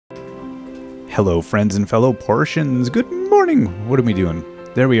Hello, friends and fellow Portians. Good morning. What are we doing?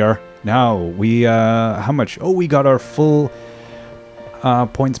 There we are. Now, we, how much? Oh, we got our full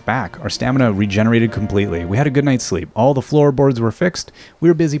points back. Our stamina regenerated completely. We had a good night's sleep. All the floorboards were fixed. We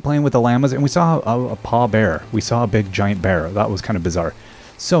were busy playing with the llamas, and we saw a paw bear. We saw a big giant bear. That was kind of bizarre.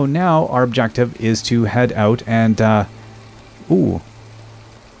 So now our objective is to head out and, ooh,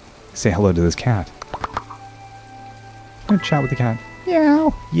 say hello to this cat. I'm gonna chat with the cat.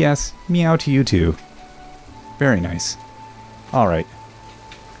 Meow. Yes, meow to you too. Very nice. Alright.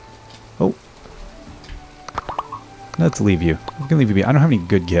 Oh. Let's leave you. I'm gonna leave you be. I don't have any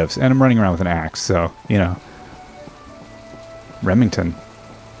good gifts, and I'm running around with an axe, so, you know. Remington.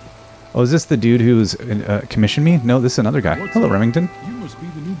 Oh, is this the dude who's commissioned me? No, this is another guy. What's Hello, up? Remington. You must be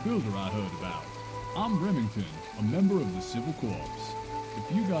the new builder I heard about. I'm Remington, a member of the Civil Corps.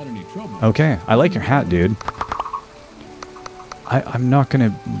 If you got any trouble... Okay, I like your hat, dude. I'm not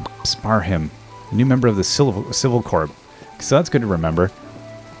going to spar him. New member of the Civil Corps. So that's good to remember.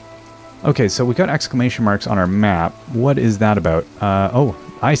 Okay, so we got exclamation marks on our map. What is that about? Oh,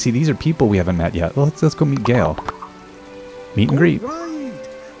 I see. These are people we haven't met yet. Let's go meet Gale. Meet and greet. Right.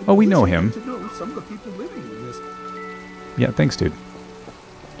 Oh, we know him. To know some of the people living in this. Yeah, thanks, dude.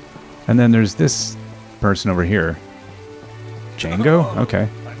 And then there's this person over here. Django? Okay.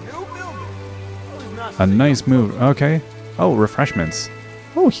 A nice move. Okay. Oh, refreshments.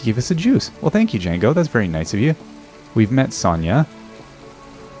 Oh, he gave us a juice. Well, thank you, Django. That's very nice of you. We've met Sonia.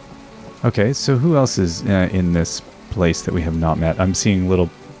 Okay, so who else is in this place that we have not met? I'm seeing little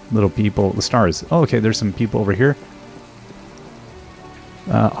people. The stars. Oh, okay, there's some people over here.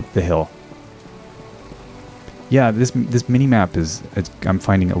 Up the hill. Yeah, this mini-map is... I'm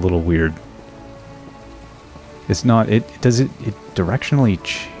finding a little weird. It's not... Does it directionally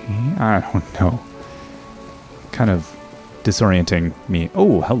change? I don't know. Kind of disorienting me.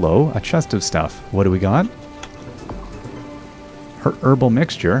 Oh, hello. A chest of stuff. What do we got? Her herbal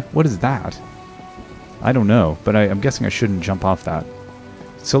mixture. What is that? I don't know, but I'm guessing I shouldn't jump off that.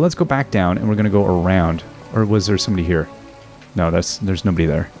 So let's go back down, and we're going to go around. Or was there somebody here? No, there's nobody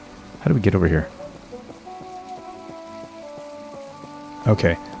there. How do we get over here?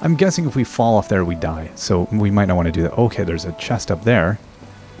 Okay. I'm guessing if we fall off there, we die. So we might not want to do that. Okay, there's a chest up there.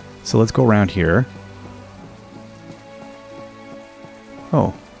 So let's go around here.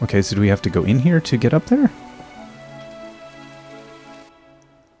 Oh, okay, so do we have to go in here to get up there?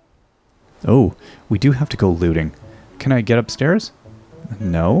 Oh, we do have to go looting. Can I get upstairs?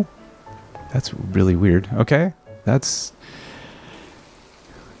 No. That's really weird. Okay, that's...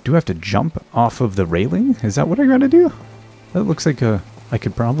 Do I have to jump off of the railing? Is that what I gotta do? That looks like I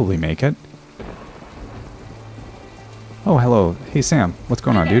could probably make it. Oh, hello. Hey, Sam. What's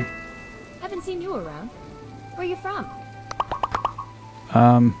going on, dude? Haven't seen you around. Where you from?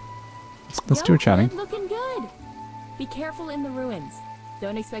 Let's do a chatting. Looking good. Be careful in the ruins.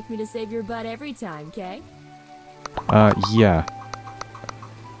 Don't expect me to save your butt every time, okay? Yeah.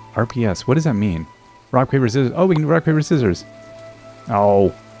 RPS. What does that mean? Rock, paper, scissors. Oh, we can do rock, paper, scissors. Oh.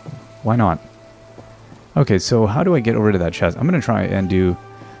 Why not? Okay, so how do I get over to that chest? I'm going to try and do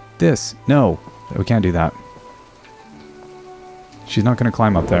this. No. We can't do that. She's not going to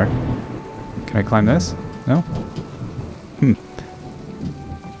climb up there. Can I climb this? No?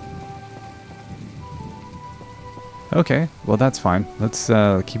 Okay, well that's fine. Let's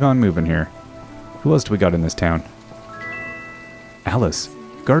keep on moving here. Who else do we got in this town? Alice,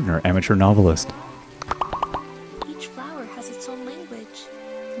 gardener, amateur novelist. Each flower has its own language.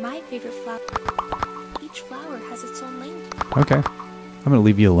 My favorite flower. Each flower has its own language. Okay, I'm gonna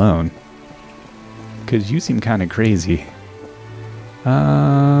leave you alone. Cause you seem kind of crazy.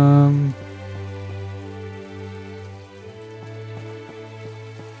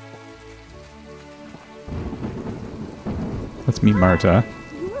 Let's meet Marta.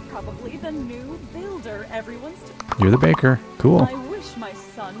 You're probably the new builder everyone's... You're the baker. Cool. I wish my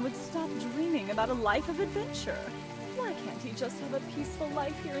son would stop dreaming about a life of adventure. Why can't he just have a peaceful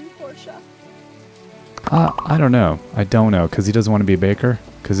life here in Portia? I don't know. I don't know, because he doesn't want to be a baker,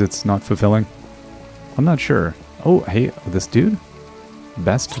 because it's not fulfilling. I'm not sure. Oh, hey, this dude?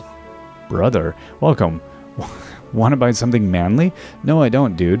 Best brother. Welcome. Want to buy something manly? No, I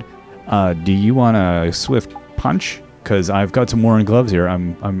don't, dude. Do you want a swift punch? Because I've got some Warren gloves here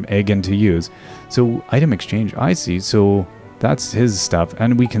I'm egging to use. So, item exchange. I see. So, that's his stuff.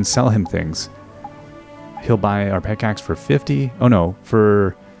 And we can sell him things. He'll buy our pickaxe for 50. Oh, no.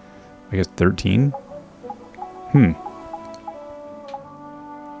 For, I guess, 13?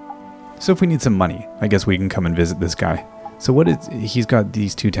 So, if we need some money, I guess we can come and visit this guy. So, what is... He's got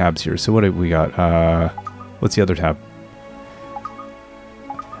these two tabs here. So, what have we got? What's the other tab?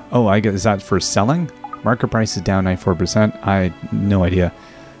 Oh, I guess, is that for selling? Market price is down 94%. I no idea.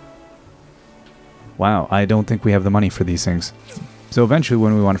 Wow, I don't think we have the money for these things. So eventually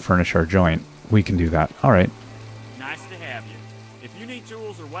when we want to furnish our joint, we can do that. All right. Nice to have you. If you need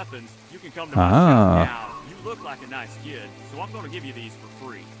tools or weapons, you can come to my shop now. You look like a nice kid, so I'm going to give you these for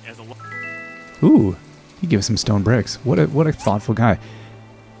free as a Ooh, he gives some stone bricks. What a thoughtful guy.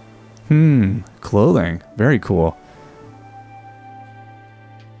 Clothing. Very cool.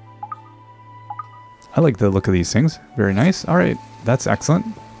 I like the look of these things. Very nice. All right, that's excellent.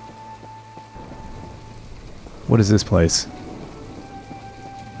 What is this place?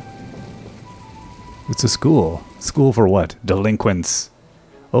 It's a school. School for what? Delinquents.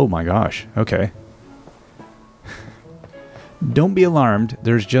 Oh my gosh. Okay. Don't be alarmed.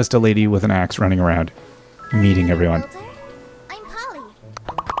 There's just a lady with an axe running around, meeting everyone. I'm Polly.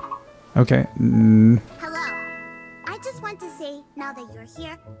 Okay. Hello. I just want to say, now that you're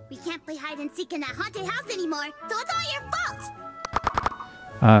here, we can't play hide and seek in that haunted house anymore, so it's all your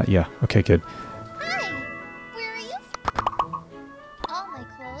fault. Yeah. Okay, kid. Hi. Where are you? All my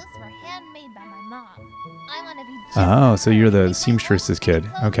clothes were handmade by my mom. I want to be just Oh, so you're the seamstress's kid.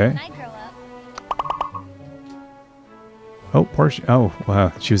 Okay. when I grow up. Oh, Portia. Oh,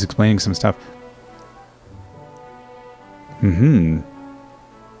 wow. She was explaining some stuff.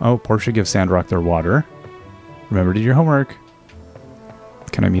 Oh, Portia gives Sandrock their water. Remember, did your homework.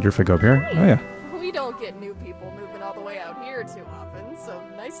 Can I meet her if I go up here? Oh, yeah. We don't get new people moving all the way out here too often, so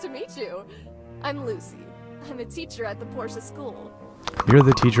nice to meet you. I'm Lucy. I'm a teacher at the Portia school. You're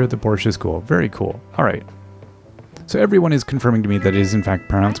the teacher at the Portia school. Very cool. All right. So everyone is confirming to me that it is in fact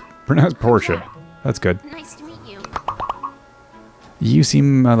pronounced Portia. That's good. Nice to meet you. You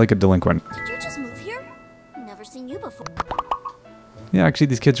seem like a delinquent. Did you just move here? Never seen you before. Yeah, actually,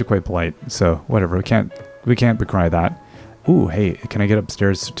 these kids are quite polite. So whatever. We can't decry that. Ooh, hey, can I get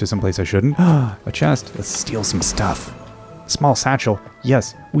upstairs to someplace I shouldn't? A chest. Let's steal some stuff. Small satchel.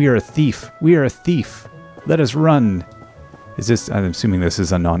 Yes, we are a thief. We are a thief. Let us run. Is this? I'm assuming this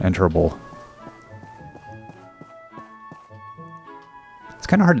is a non-enterable. It's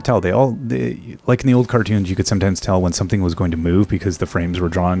kind of hard to tell. Like in the old cartoons, you could sometimes tell when something was going to move because the frames were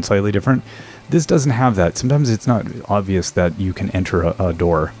drawn slightly different. This doesn't have that. Sometimes it's not obvious that you can enter a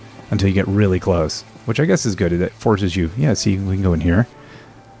door until you get really close, which I guess is good. It forces you. Yeah, see, we can go in here.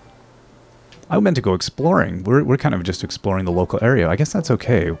 I meant to go exploring. We're kind of just exploring the local area. I guess that's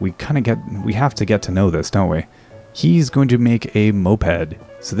okay. We have to get to know this, don't we? He's going to make a moped.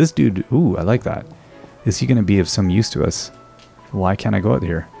 So this dude, ooh, I like that. Is he going to be of some use to us? Why can't I go out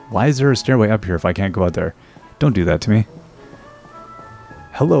here? Why is there a stairway up here if I can't go out there? Don't do that to me.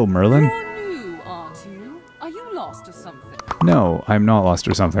 Hello, Merlin. You're new, aren't you? Are you lost or something? No, I'm not lost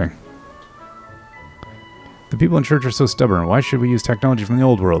or something. The people in church are so stubborn. Why should we use technology from the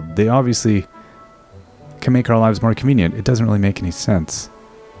old world? They obviously can make our lives more convenient. It doesn't really make any sense.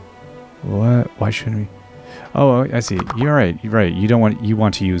 What? Why shouldn't we? Oh, I see. You're right. You're right. You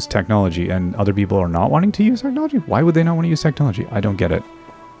want to use technology, and other people are not wanting to use technology? Why would they not want to use technology? I don't get it.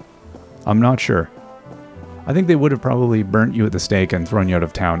 I'm not sure. I think they would have probably burnt you at the stake and thrown you out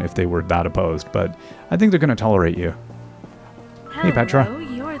of town if they were that opposed, but I think they're going to tolerate you. Hey, Petra. Hello,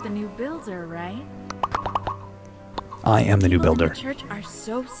 you're the new builder, right? I am the new People in builder. the church are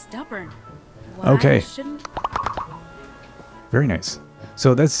so stubborn. Why Okay. shouldn't... Very nice.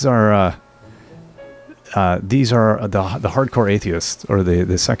 So this is our... these are the hardcore atheists, or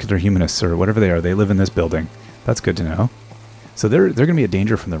the secular humanists, or whatever they are. They live in this building. That's good to know. So they're going to be a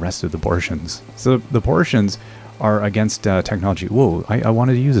danger from the rest of the Portians. So the Portians are against technology. Whoa, I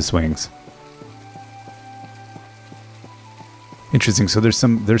wanted to use the swings. Interesting. So there's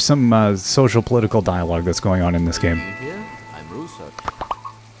some social political dialogue that's going on in this game.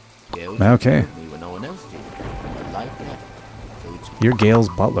 Okay. You're Gale's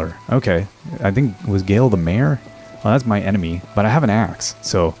butler. Okay. I think, was Gale the mayor? Well, that's my enemy, but I have an axe,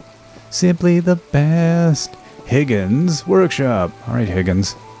 so... Simply the best. Higgins Workshop. Alright,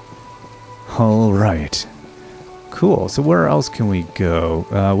 Higgins. Alright. Cool. So where else can we go?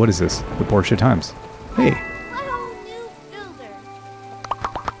 What is this? The Portia Times. Hey. Hello, new builder.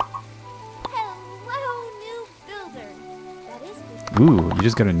 Hello, new builder. That is good. Ooh, you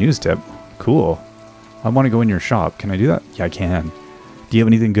just got a news tip. Cool. I want to go in your shop. Can I do that? Yeah, I can. Do you have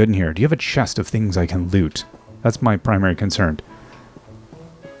anything good in here? Do you have a chest of things I can loot? That's my primary concern.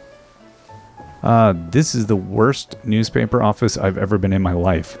 This is the worst newspaper office I've ever been in my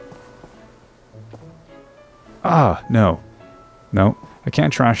life. Ah, no. No, I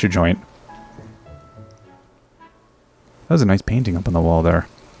can't trash a joint. That was a nice painting up on the wall there.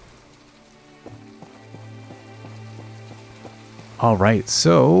 All right,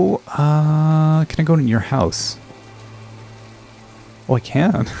 so can I go in your house? Oh, I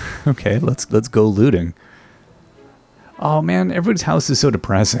can. Okay, let's go looting. Oh man, everybody's house is so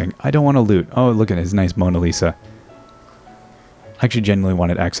depressing. I don't want to loot. Oh, look at his nice Mona Lisa. I actually genuinely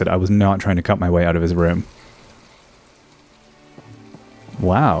wanted to exit. I was not trying to cut my way out of his room.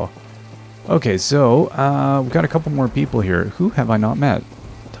 Wow. Okay, so we've got a couple more people here. Who have I not met?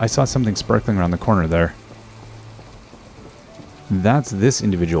 I saw something sparkling around the corner there. That's this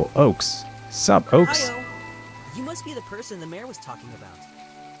individual, Oaks. Sup, Oaks? Hi-yo. You must be the person the mayor was talking about.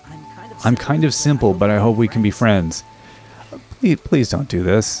 I'm kind of simple, but I hope we can be friends. Please don't do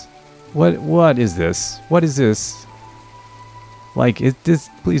this. What is this? What is this? Like,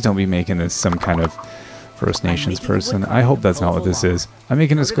 please don't be making this some kind of First Nations person. I hope that's not what this is. I'm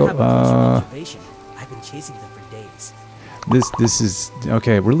making this go, I've been chasing them for days. This is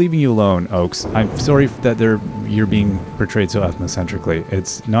okay. We're leaving you alone, Oaks. I'm sorry that you're being portrayed so ethnocentrically.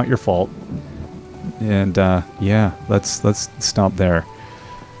 It's not your fault. And yeah, let's stop there.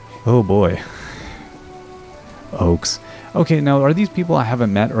 Oh boy, Oaks. Okay, now are these people I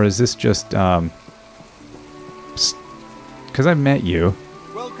haven't met, or is this just because I met you?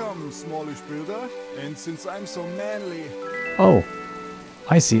 Welcome, smallish builder. And since I'm so manly. Oh,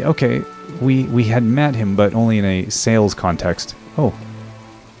 I see. Okay, we had met him, but only in a sales context. Oh,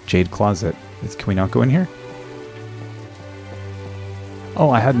 Jade Closet. Can we not go in here?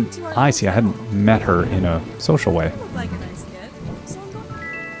 Oh, I see. I hadn't met her in a social way.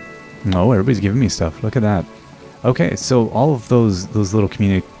 No, everybody's giving me stuff. Look at that. Okay, so all of those little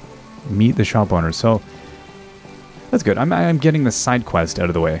community meet the shop owners. So that's good. I'm getting the side quest out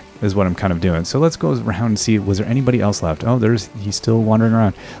of the way is what I'm kind of doing. So let's go around and see, was there anybody else left? Oh, he's still wandering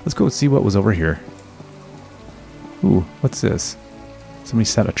around. Let's go see what was over here. Ooh, what's this? Somebody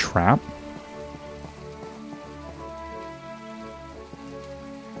set a trap?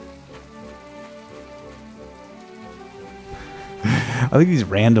 I like these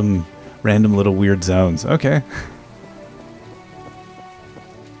random little weird zones. Okay.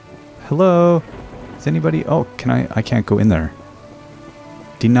 Hello? Is anybody? Oh, I can't go in there.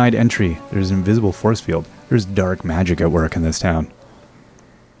 Denied entry. There's an invisible force field. There's dark magic at work in this town.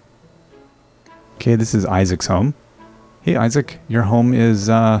 Okay, this is Isaac's home. Hey, Isaac, your home is,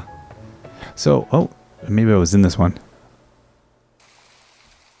 oh, maybe I was in this one.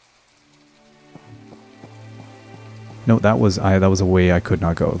 No, that was a way I could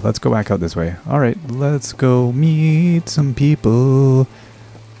not go. Let's go back out this way. All right, let's go meet some people.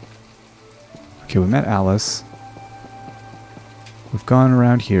 Okay, we met Alice. We've gone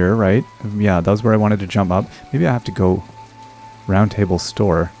around here, right? Yeah, that was where I wanted to jump up. Maybe I have to go Round Table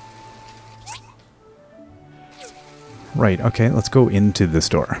Store. Right, okay, let's go into the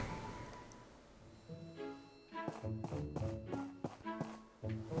store.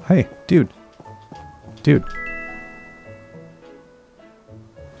 Hey, dude. Dude.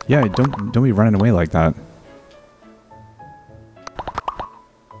 Yeah, don't be running away like that.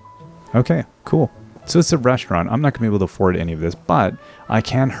 Okay, cool. So it's a restaurant. I'm not going to be able to afford any of this, but I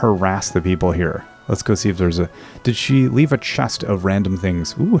can harass the people here. Let's go see if there's a... Did she leave a chest of random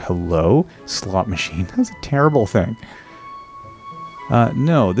things? Ooh, hello? Slot machine. That's a terrible thing.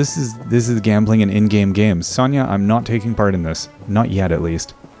 No, this is gambling and in-game games. Sonia, I'm not taking part in this. Not yet, at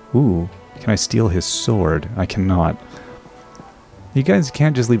least. Ooh, can I steal his sword? I cannot. You guys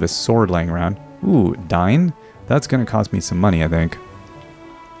can't just leave a sword laying around. Ooh, dine? That's going to cost me some money, I think.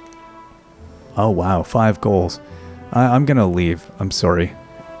 Oh, wow. 5 goals. I'm going to leave. I'm sorry.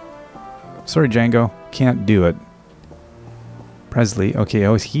 Sorry, Django. Can't do it. Presley. Okay,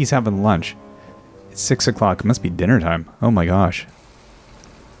 oh, he's having lunch. It's 6 o'clock. It must be dinner time. Oh, my gosh.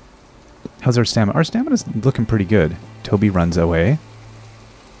 How's our stamina? Our stamina's looking pretty good. Toby runs away.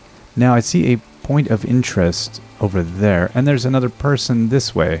 Now, I see a point of interest over there. And there's another person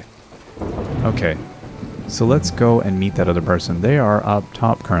this way. Okay. So let's go and meet that other person. They are up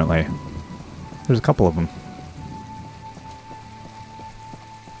top currently. There's a couple of them.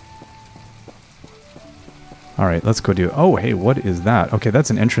 Alright, let's go do... Oh, hey, what is that? Okay, that's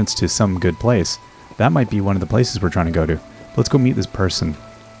an entrance to some good place. That might be one of the places we're trying to go to. Let's go meet this person.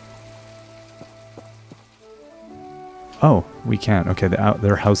 Oh, we can't. Okay,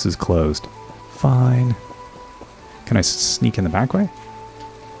 their house is closed. Fine. Can I sneak in the back way?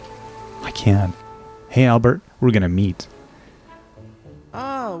 I can. Hey, Albert, we're gonna meet.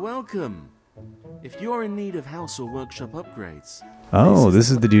 Ah, welcome. If you're in need of house or workshop upgrades... Oh, this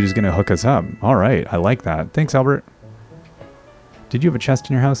is the dude who's going to hook us up. Alright, I like that. Thanks, Albert. Did you have a chest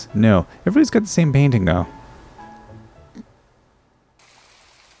in your house? No. Everybody's got the same painting, though.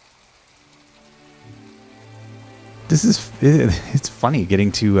 This is, it's funny getting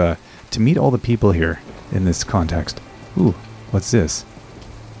to meet all the people here in this context. Ooh, what's this?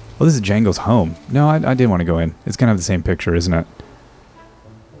 Oh, this is Django's home. No, I didn't want to go in. It's going to have the same picture, isn't it?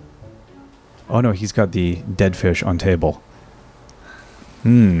 Oh no, he's got the dead fish on table.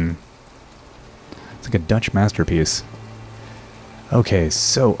 It's like a Dutch masterpiece. Okay,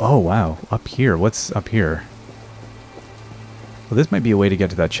 so, oh wow, up here. What's up here? Well, this might be a way to get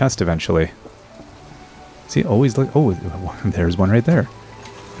to that chest eventually. See, always look. Oh, there's one right there.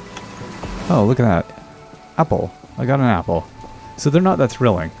 Oh, look at that. Apple. I got an apple. So they're not that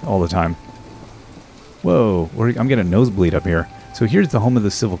thrilling all the time. Whoa, I'm getting a nosebleed up here. So here's the home of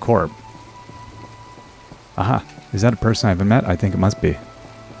the Civil Corp. Aha, is that a person I haven't met? I think it must be.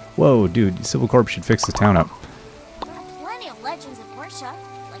 Whoa, dude, Civil Corp should fix the town up. There are plenty of legends of Portia,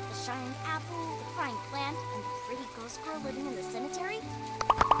 like the shining apple, the crying plant, and the pretty ghost girl living in the cemetery.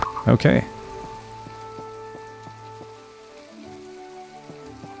 Okay.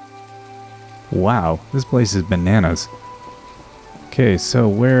 Wow, this place is bananas. Okay, so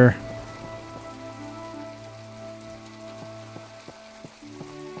where...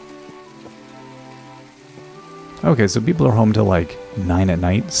 Okay, so people are home till like 9 at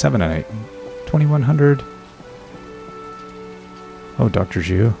night, 7 at night, 2100. Oh, Dr.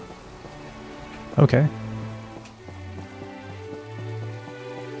 Zhu. Okay.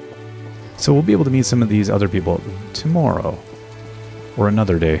 So we'll be able to meet some of these other people tomorrow. Or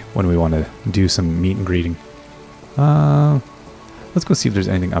another day when we want to do some meet and greeting. Let's go see if there's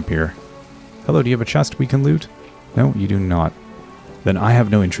anything up here. Hello, do you have a chest we can loot? No, you do not. Then I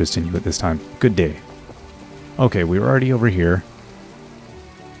have no interest in you at this time. Good day. Okay, we were already over here.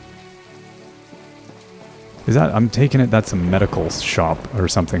 Is that... I'm taking it that's a medical shop or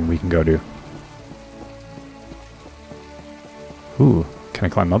something we can go to. Ooh, can I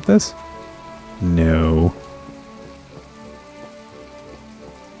climb up this? No.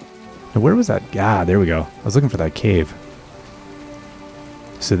 Now, where was that? Ah, there we go. I was looking for that cave.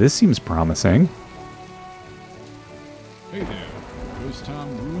 So this seems promising. Hey there. First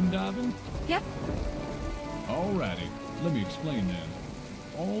time ruin diving? Yep. Alrighty. Let me explain then.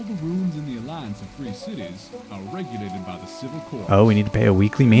 All the ruins in the Alliance of Free Cities are regulated by the Civil Corps. Oh, we need to pay a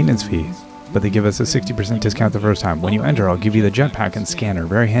weekly maintenance fee. But they give us a 60% discount the first time. When you enter, I'll give you the jetpack and scanner.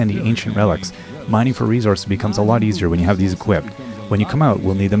 Very handy ancient relics. Mining for resources becomes a lot easier when you have these equipped. When you come out,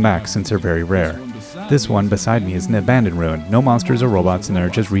 we'll need them back since they're very rare. This one beside me is an abandoned ruin. No monsters or robots in there,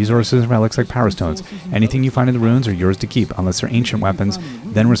 just resources and relics like power stones. Anything you find in the ruins are yours to keep, unless they're ancient weapons.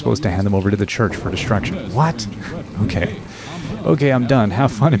 Then we're supposed to hand them over to the church for destruction. What? Okay. Okay, I'm done.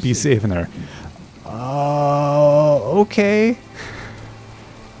 Have fun and be safe in there. Okay.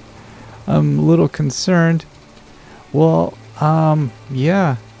 I'm a little concerned. Well,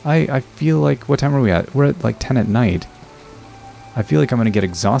 yeah. I feel like... What time are we at? We're at like 10 at night. I feel like I'm going to get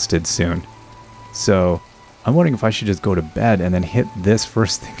exhausted soon. So, I'm wondering if I should just go to bed and then hit this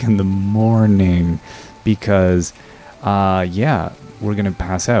first thing in the morning. Because, yeah, we're going to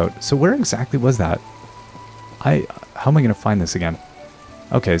pass out. So where exactly was that? How am I going to find this again?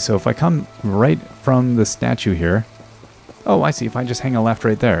 Okay, so if I come right from the statue here... Oh, I see. If I just hang a left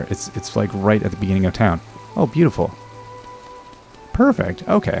right there, it's like right at the beginning of town. Oh, beautiful. Perfect.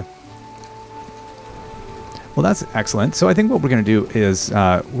 Okay. Well, that's excellent. So I think what we're going to do is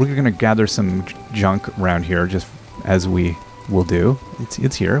we're going to gather some junk around here, just as we will do.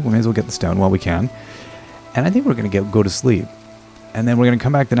 It's here. We may as well get the stone while we can. And I think we're going to go to sleep. And then we're going to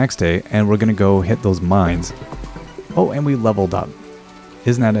come back the next day, and we're going to go hit those mines. Oh, and we leveled up.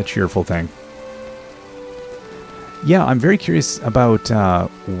 Isn't that a cheerful thing? Yeah, I'm very curious about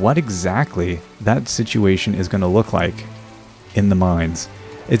what exactly that situation is going to look like in the mines.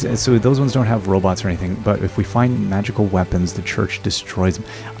 So those ones don't have robots or anything, but if we find magical weapons, the church destroys them.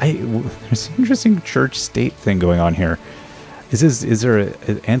 There's an interesting church-state thing going on here. Is there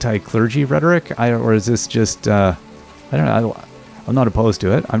an anti-clergy rhetoric, or is this just... I don't know. I'm not opposed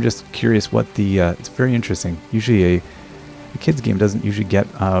to it. I'm just curious what the... it's very interesting. Usually a kid's game doesn't usually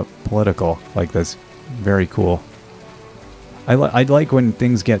get political like this. Very cool. I like when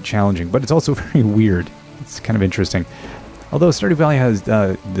things get challenging, but it's also very weird. It's kind of interesting. Although Stardew Valley has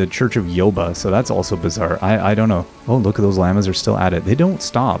the Church of Yoba, so that's also bizarre. I don't know. Oh, look at those llamas are still at it. They don't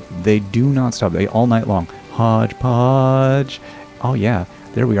stop. They do not stop. They all night long. Hodgepodge. Oh, yeah.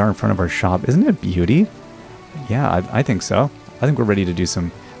 There we are in front of our shop. Isn't it beauty? Yeah, I think so. I think we're ready to do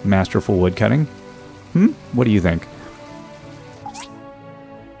some masterful woodcutting. What do you think?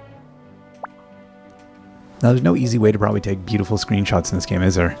 Now, there's no easy way to probably take beautiful screenshots in this game,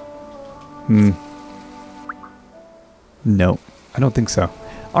 is there? No, I don't think so.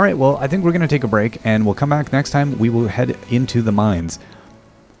 All right, well, I think we're going to take a break, and we'll come back next time. We will head into the mines.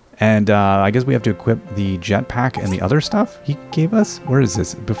 And I guess we have to equip the jetpack and the other stuff he gave us. Where is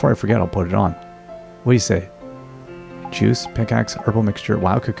this? Before I forget, I'll put it on. What do you say? Juice, pickaxe, herbal mixture,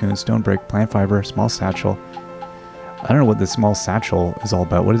 wild cocoon, stone brick, plant fiber, small satchel. I don't know what this small satchel is all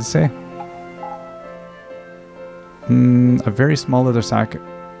about. What does it say? A very small leather sack.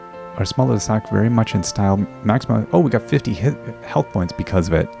 Or small leather sack, very much in style. Maximum. Oh, we got 50 health points because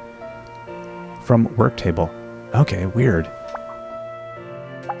of it. From work table. Okay, weird.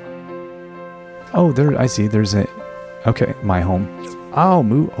 Oh, there. I see. There's a. Okay, my home. Oh,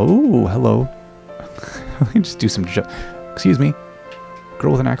 move. Oh, hello. Let me just do some. Excuse me.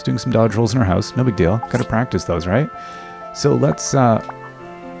 Girl with an axe doing some dodge rolls in her house. No big deal. Got to practice those, right? So let's. Yeah.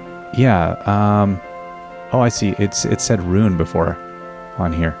 Oh, I see. It said rune before,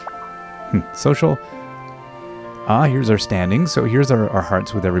 on here. Social. Here's our standing. So here's our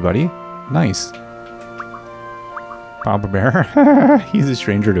hearts with everybody. Nice. Papa Bear. He's a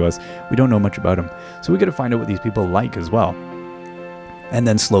stranger to us. We don't know much about him. So we got to find out what these people like as well. And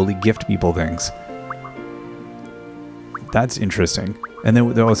then slowly gift people things. That's interesting. And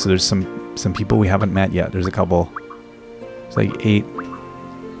then also there's some people we haven't met yet. There's a couple. It's like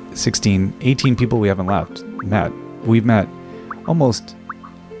 18 people we haven't met. We've met almost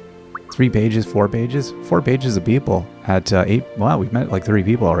 3 pages, 4 pages. 4 pages of people at 8. Wow, we've met like 30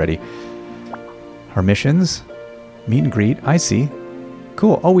 people already. Our missions. Meet and greet. I see.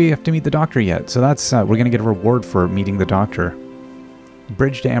 Cool. Oh, we have to meet the doctor yet. So that's we're going to get a reward for meeting the doctor.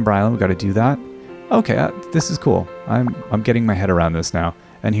 Bridge to Amber Island. We've got to do that. Okay, this is cool. I'm getting my head around this now.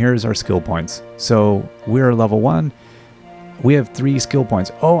 And here's our skill points. So we're level 1. We have 3 skill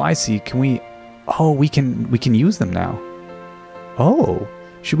points. Oh, I see. Can we... Oh, we can use them now. Oh,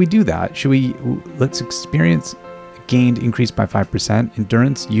 should we do that? Should we... Let's experience gained increased by 5%.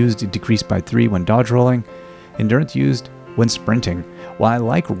 Endurance used decreased by 3 when dodge rolling. Endurance used when sprinting. Well, I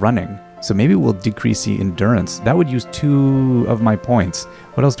like running, so maybe we'll decrease the endurance. That would use 2 of my points.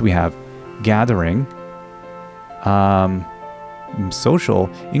 What else do we have? Gathering. Social.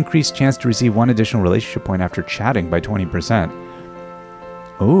 Increased chance to receive 1 additional relationship point after chatting by 20%.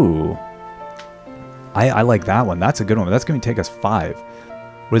 Ooh. I like that one. That's a good one. That's going to take us 5.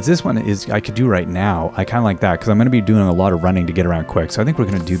 Whereas this one is I could do right now. I kind of like that because I'm going to be doing a lot of running to get around quick. So I think we're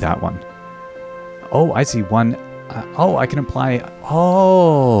going to do that one. Oh, I see one. Oh, I can apply.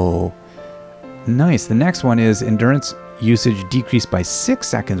 Oh, nice. The next one is endurance usage decreased by 6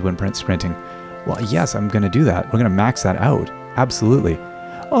 seconds when sprinting. Well, yes, I'm going to do that. We're going to max that out. Absolutely.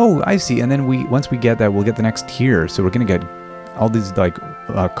 Oh, I see. And then once we get that, we'll get the next tier. So we're going to get all these like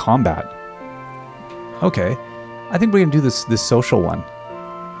combat. Okay. I think we're going to do this social one.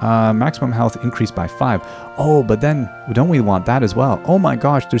 Maximum health increased by 5. Oh, but then don't we want that as well? Oh my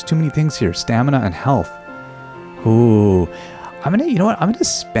gosh, there's too many things here. Stamina and health. Ooh. You know what? I'm going to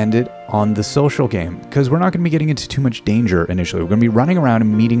spend it on the social game because we're not going to be getting into too much danger initially. We're going to be running around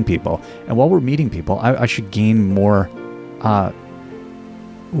and meeting people. And while we're meeting people, I should gain more.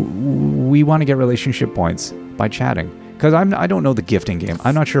 We want to get relationship points by chatting because I don't know the gifting game.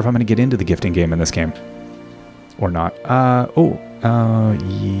 I'm not sure if I'm going to get into the gifting game in this game or not.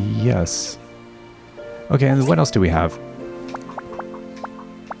 Yes. Okay, and what else do we have?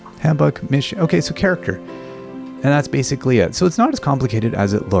 Handbook, mission. Okay, so character. And that's basically it. So it's not as complicated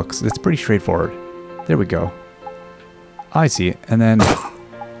as it looks. It's pretty straightforward. There we go. I see. And then...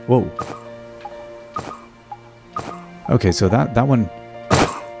 Whoa. Okay, so that one...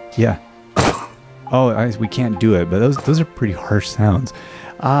 Yeah. Oh, we can't do it, but those are pretty harsh sounds.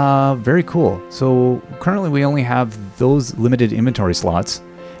 Very cool. So currently we only have those limited inventory slots,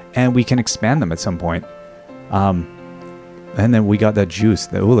 and we can expand them at some point. And then we got that juice.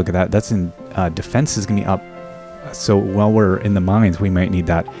 Oh, look at that. That's in defense is going to be up. So while we're in the mines, we might need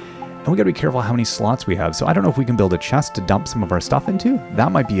that. And we got to be careful how many slots we have. So I don't know if we can build a chest to dump some of our stuff into.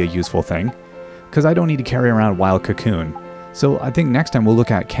 That might be a useful thing, because I don't need to carry around wild cocoon. So I think next time we'll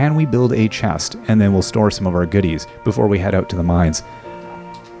look at, can we build a chest, and then we'll store some of our goodies before we head out to the mines.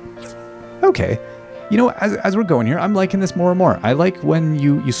 Okay. You know, as we're going here, I'm liking this more and more. I like when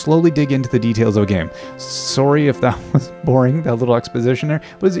you slowly dig into the details of a game. Sorry if that was boring, that little exposition there.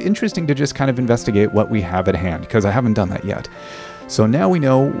 But it's interesting to just kind of investigate what we have at hand, because I haven't done that yet. So now we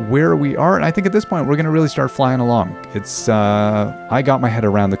know where we are, and I think at this point we're going to really start flying along. It's I got my head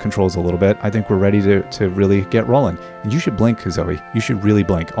around the controls a little bit. I think we're ready to really get rolling. And you should blink, Zoe. You should really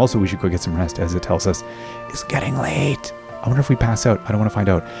blink. Also, we should go get some rest, as it tells us. It's getting late. I wonder if we pass out. I don't want to find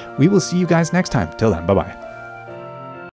out. We will see you guys next time. Till then, bye-bye.